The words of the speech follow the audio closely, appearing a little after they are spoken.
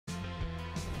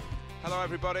Hello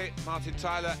everybody, Martin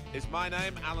Tyler is my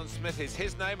name, Alan Smith is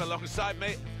his name alongside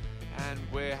me, and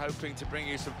we're hoping to bring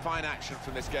you some fine action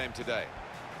from this game today.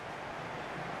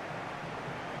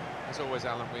 As always,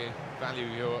 Alan, we value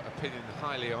your opinion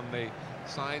highly on the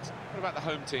sides. What about the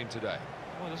home team today?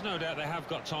 Well, there's no doubt they have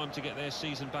got time to get their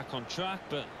season back on track,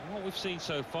 but what we've seen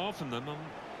so far from them,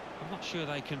 I'm not sure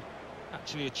they can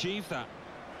actually achieve that.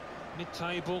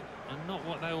 Mid-table and not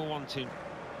what they were wanting.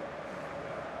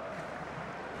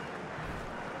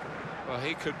 Well,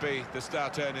 he could be the star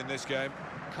turn in this game.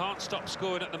 Can't stop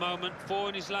scoring at the moment, 4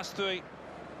 in his last 3.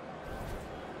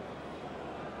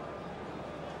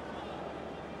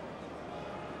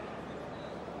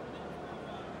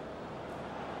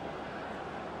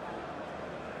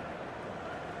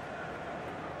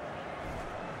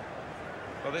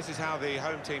 Well, this is how the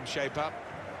home team shape up.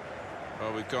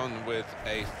 Well, we've gone with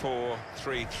a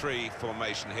 4-3-3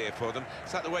 formation here for them.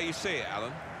 Is that the way you see it,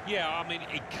 Alan? Yeah, I mean,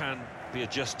 it can be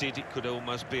adjusted. It could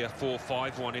almost be a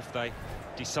 4-5-1 if they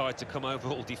decide to come over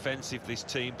all defensive, this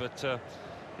team. But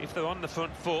if they're on the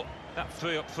front foot, that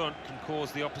 3 up front can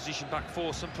cause the opposition back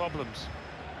 4 some problems.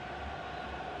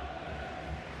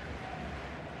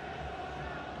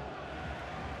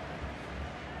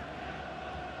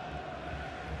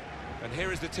 And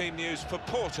here is the team news for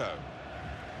Porto,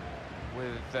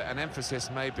 with an emphasis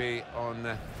maybe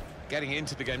on getting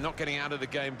into the game, not getting out of the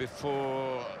game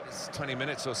before it's 20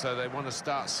 minutes or so. They want to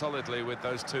start solidly with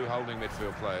those 2 holding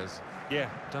midfield players. Yeah,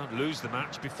 don't lose the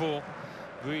match before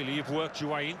really you've worked your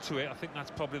way into it. I think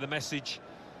that's probably the message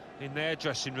in their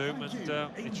dressing room, and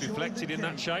it's reflected in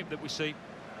that shape that we see.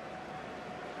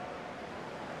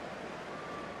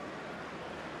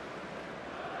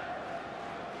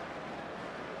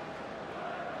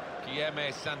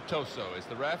 Guilherme Santoso is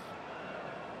the ref.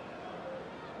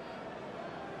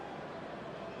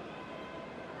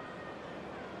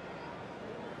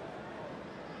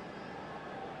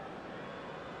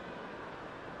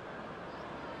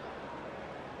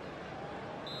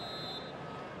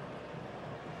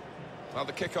 Well,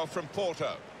 the kick-off from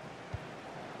Porto.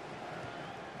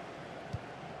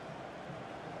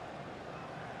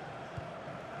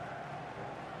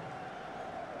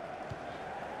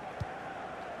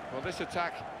 Well, this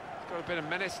attack has got a bit of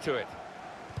menace to it.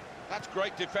 That's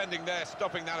great defending there,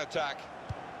 stopping that attack.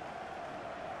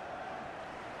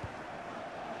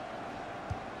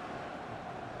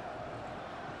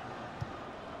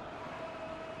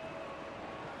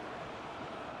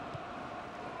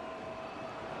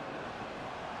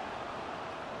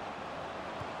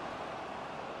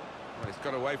 Well, he's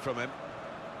got away from him.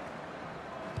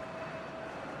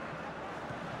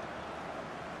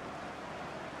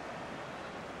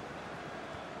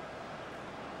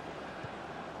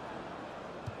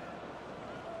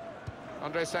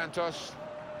 Andre Santos.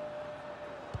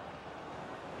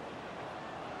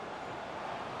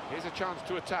 Here's a chance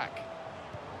to attack.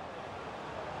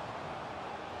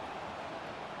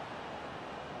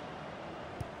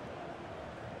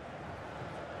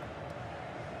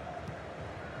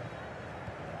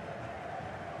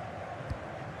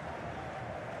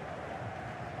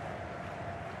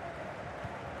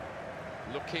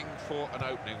 Looking for an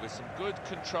opening with some good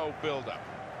controlled build-up.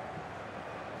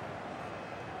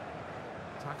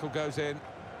 Tackle goes in.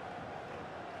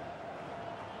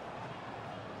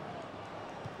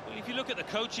 Well, if you look at the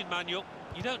coaching manual,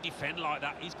 you don't defend like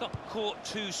that. He's got caught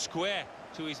too square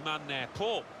to his man there.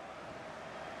 Paul.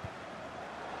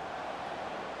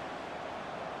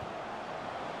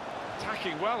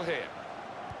 Attacking well here.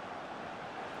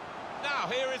 Now,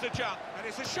 here is a jump, and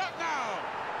it's a shot now!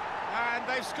 And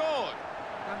they've scored,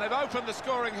 and they've opened the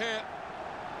scoring here.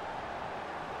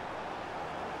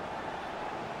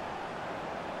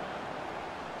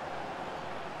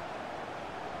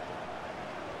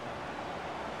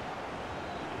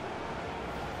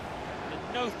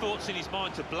 No thoughts in his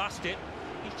mind to blast it.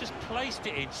 He's just placed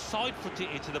it in, side-foot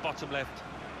it into the bottom left.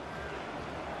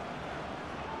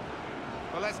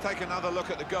 Well, let's take another look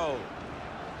at the goal.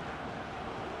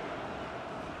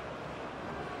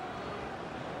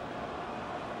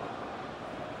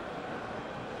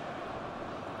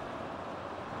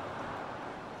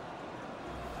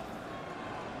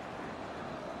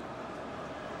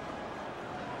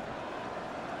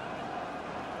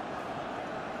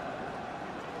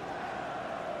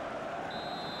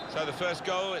 So the first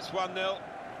goal, it's 1-0.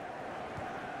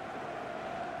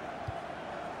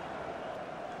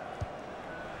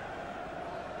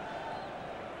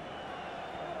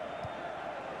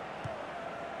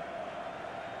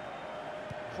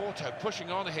 Porto pushing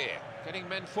on here, getting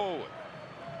men forward.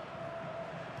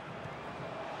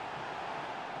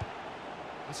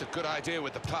 That's a good idea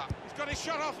with the puck. He's got his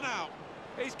shot off now.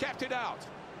 He's kept it out.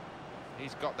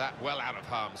 He's got that well out of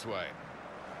harm's way.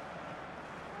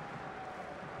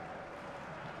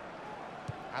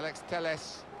 Alex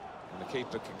Telles. And the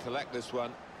keeper can collect this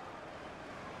one.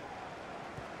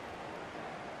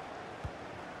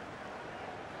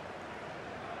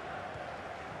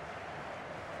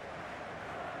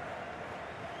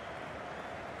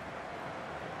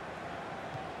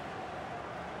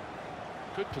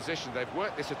 Good position. They've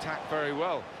worked this attack very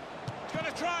well. He's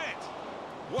going to try it.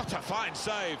 What a fine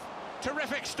save.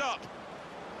 Terrific stop.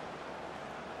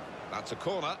 That's a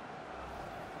corner.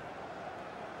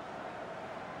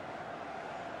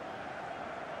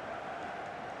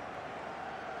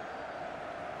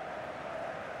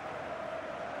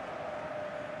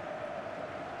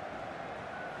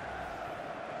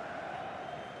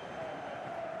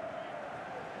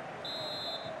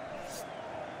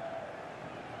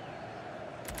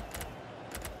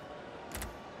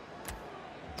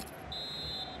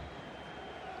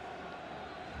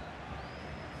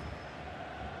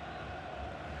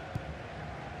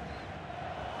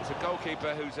 It's a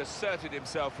goalkeeper who's asserted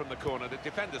himself from the corner. The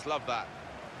defenders love that.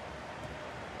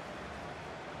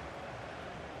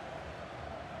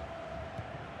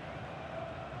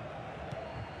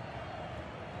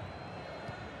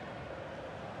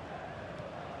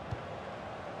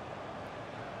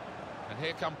 And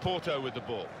here come Porto with the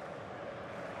ball.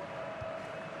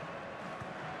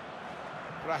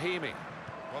 Brahimi.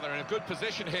 Well, they're in a good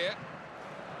position here.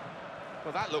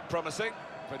 Well, that looked promising,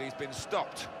 but he's been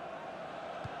stopped.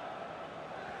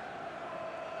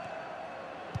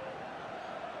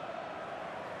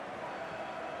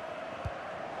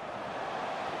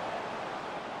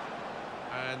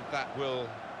 And that will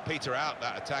peter out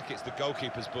that attack. It's the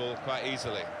goalkeeper's ball quite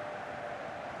easily.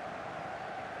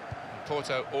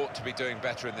 Porto ought to be doing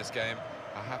better in this game,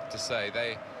 I have to say.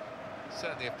 They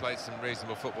certainly have played some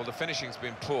reasonable football. The finishing's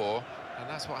been poor, and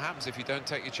that's what happens if you don't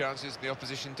take your chances, the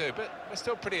opposition do. But we're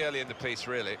still pretty early in the piece,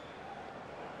 really.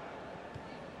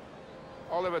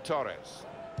 Oliver Torres.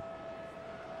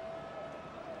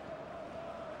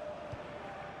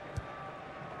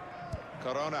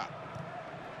 Corona.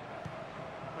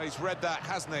 He's read that,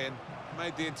 hasn't he, and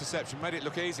made the interception, made it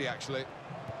look easy, actually.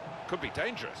 Could be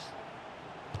dangerous.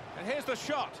 And here's the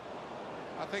shot.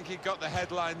 I think he got the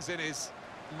headlines in his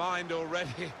mind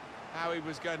already, how he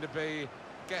was going to be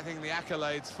getting the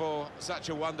accolades for such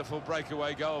a wonderful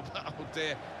breakaway goal. But, oh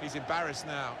dear, he's embarrassed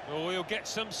now. Oh, he'll get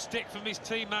some stick from his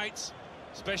teammates,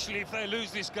 especially if they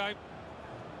lose this game.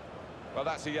 Well,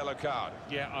 that's a yellow card.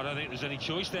 Yeah, I don't think there's any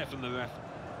choice there from the ref.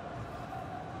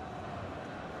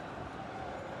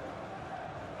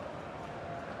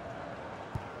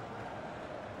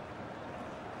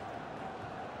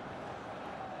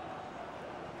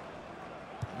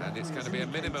 And it's going to be a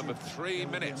minimum of 3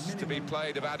 minutes to be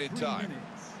played of added time.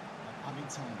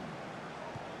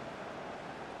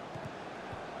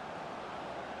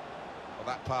 Well,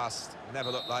 that pass never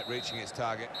looked like reaching its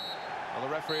target. Well,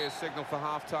 the referee has signalled for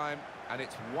half-time, and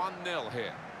it's 1-0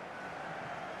 here.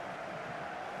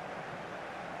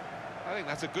 I think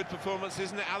that's a good performance,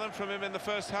 isn't it, Alan, from him in the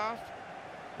first half?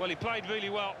 Well, he played really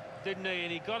well, didn't he?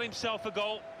 And he got himself a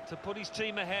goal to put his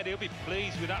team ahead. He'll be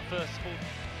pleased with that first goal.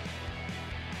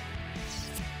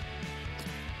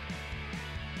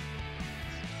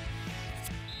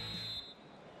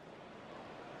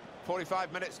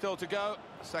 45 minutes still to go,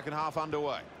 second half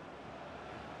underway.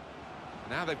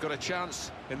 Now they've got a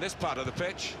chance in this part of the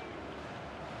pitch.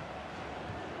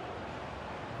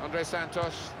 Andre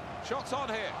Santos, shots on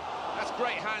here. That's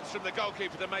great hands from the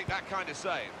goalkeeper to make that kind of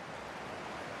save.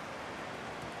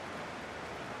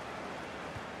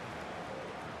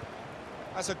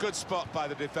 That's a good spot by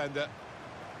the defender.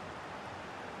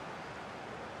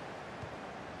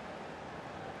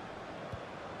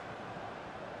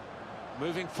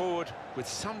 Moving forward with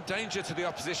some danger to the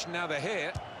opposition now they're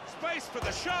here. Space for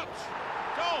the shot!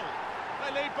 Goal!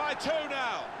 They lead by 2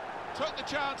 now. Took the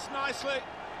chance nicely,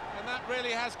 and that really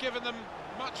has given them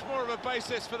much more of a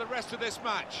basis for the rest of this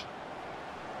match.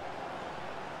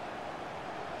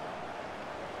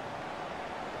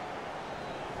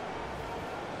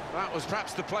 That was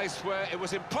perhaps the place where it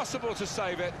was impossible to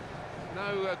save it.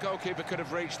 No goalkeeper could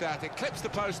have reached that. It clips the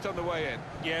post on the way in.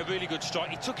 Yeah, really good strike.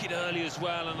 He took it early as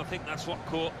well, and I think that's what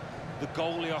caught the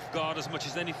goalie off guard as much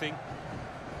as anything.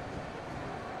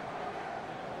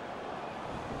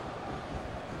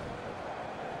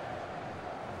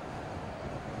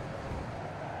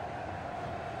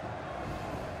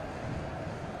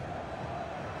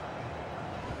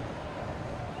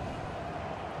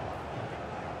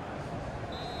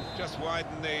 Just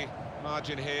widen the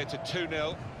margin here to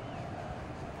 2-0.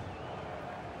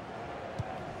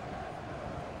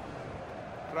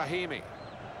 Brahimi.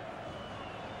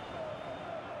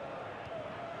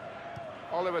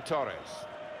 Oliver Torres.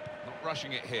 Not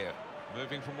rushing it here.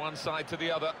 Moving from one side to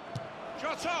the other.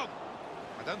 Shot on!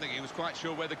 I don't think he was quite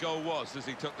sure where the goal was as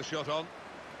he took the shot on.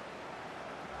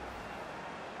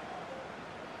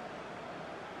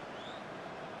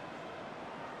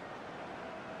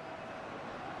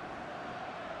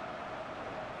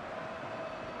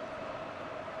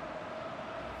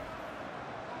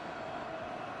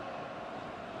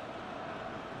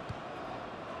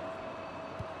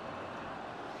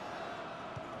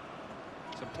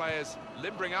 Some players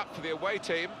limbering up for the away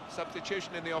team.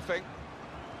 Substitution in the offing.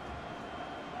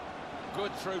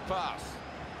 Good through pass.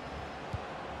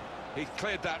 He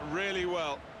cleared that really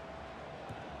well.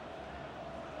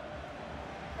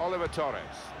 Oliver Torres.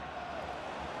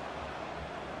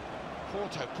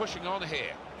 Porto pushing on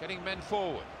here, getting men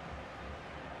forward.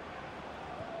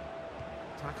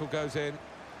 Tackle goes in.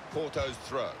 Porto's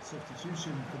throw.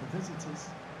 Substitution for the visitors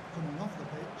coming off the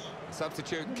pitch.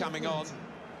 Substitute coming on.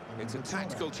 It's a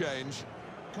tactical change.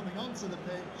 Coming onto the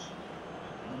pitch,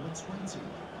 number 20,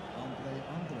 Andre.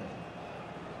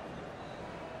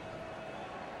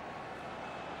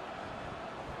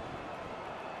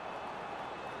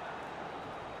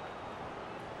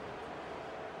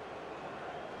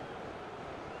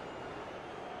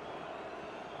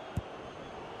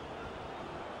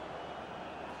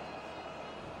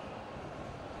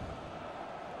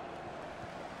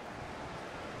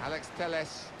 Alex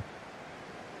Telles.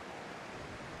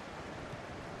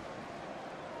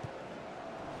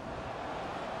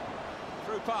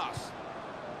 Through pass.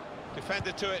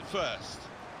 Defender to it first.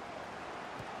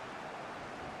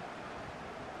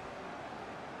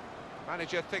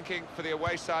 Manager thinking for the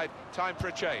away side, time for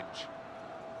a change.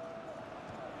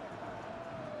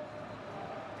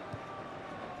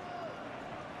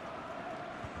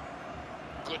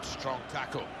 Good strong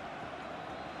tackle.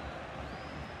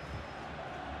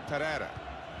 Pereira.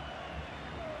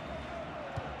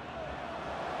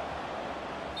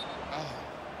 Oh,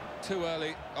 too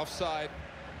early, offside.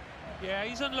 Yeah,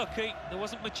 he's unlucky. There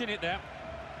wasn't much in it there.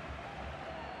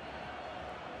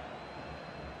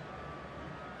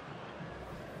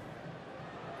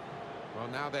 Well,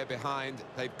 now they're behind.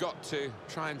 They've got to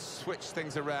try and switch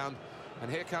things around.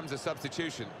 And here comes a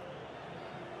substitution.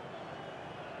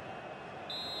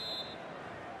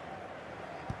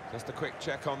 Just a quick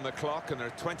check on the clock, and there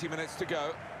are 20 minutes to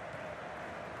go.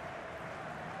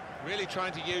 Really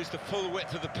trying to use the full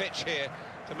width of the pitch here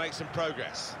to make some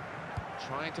progress.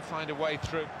 Trying to find a way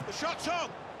through. The shot's on!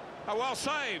 Oh, well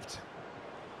saved.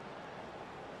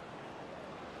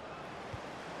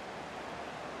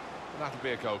 That'll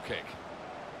be a goal kick.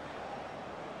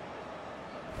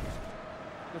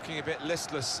 Looking a bit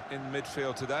listless in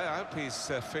midfield today. I hope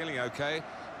he's feeling okay.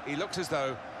 He looks as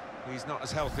though he's not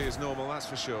as healthy as normal, that's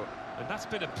for sure. And that's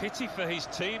been a pity for his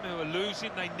team, who are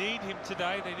losing. They need him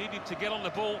today. They need him to get on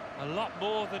the ball a lot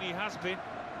more than he has been.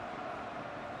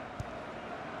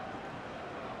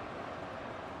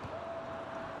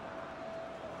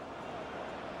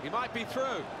 He might be through.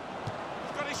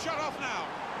 He's got his shot off now.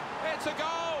 It's a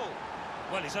goal!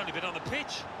 Well, he's only been on the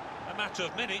pitch a matter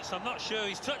of minutes. I'm not sure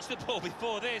he's touched the ball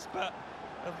before this, but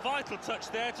a vital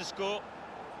touch there to score.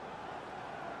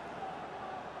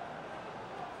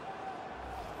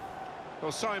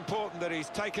 Well, so important that he's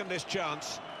taken this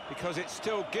chance, because it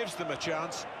still gives them a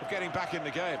chance of getting back in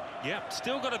the game. Yeah,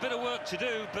 still got a bit of work to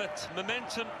do, but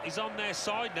momentum is on their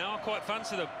side now. I quite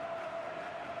fancy them.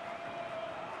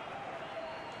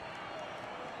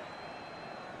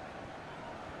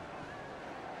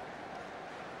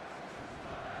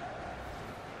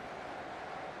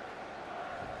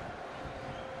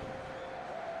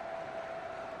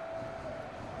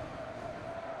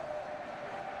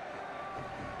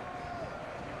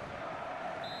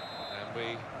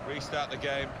 We restart the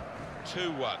game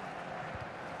 2-1.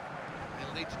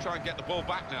 They'll need to try and get the ball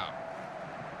back now.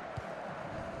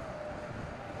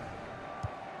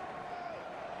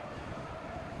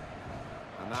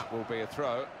 And that will be a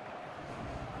throw.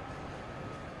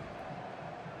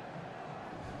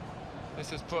 This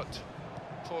has put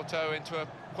Porto into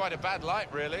quite a bad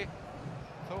light, really.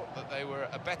 Thought that they were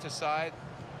a better side.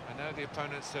 I know the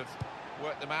opponents have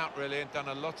worked them out, really, and done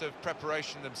a lot of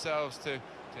preparation themselves to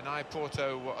deny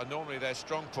Porto what are normally their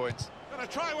strong points. Gonna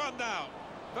try one now.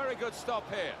 Very good stop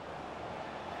here.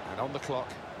 And on the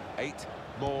clock, 8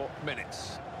 more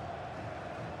minutes.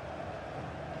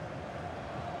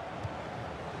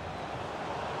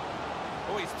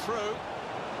 Oh, he's through.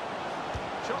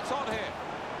 Shots on here.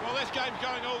 Well, this game's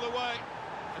going all the way.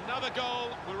 Another goal.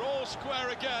 We're all square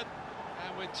again.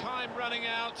 And with time running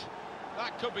out,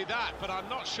 That could be that, but I'm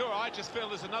not sure. I just feel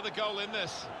there's another goal in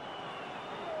this.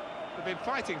 They've been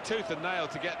fighting tooth and nail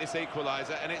to get this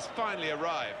equaliser, and it's finally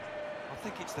arrived. I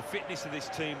think it's the fitness of this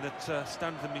team that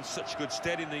stands them in such good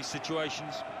stead in these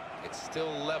situations. It's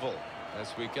still level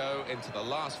as we go into the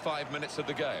last 5 minutes of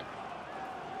the game.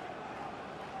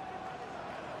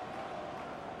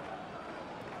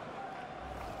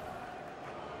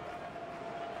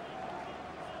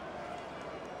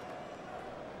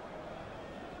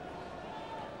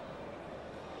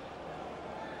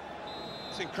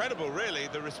 It's incredible, really,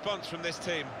 the response from this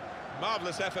team.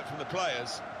 Marvellous effort from the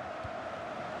players.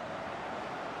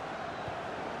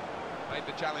 Made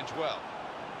the challenge well.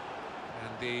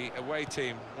 And the away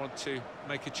team want to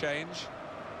make a change.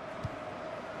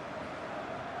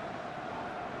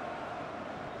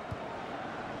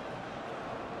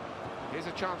 Here's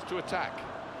a chance to attack.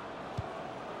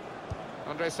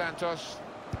 Andre Santos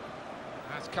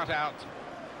has cut out.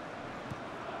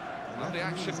 Well, the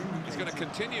action is going to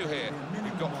continue here.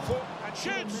 We've got 4 and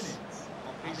shoots.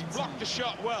 He's blocked the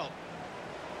shot well.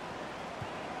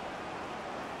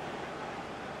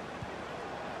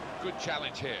 Good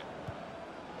challenge here.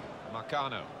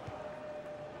 Marcano.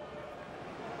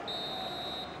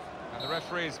 And the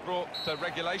referee has brought the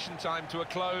regulation time to a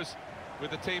close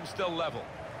with the team still level.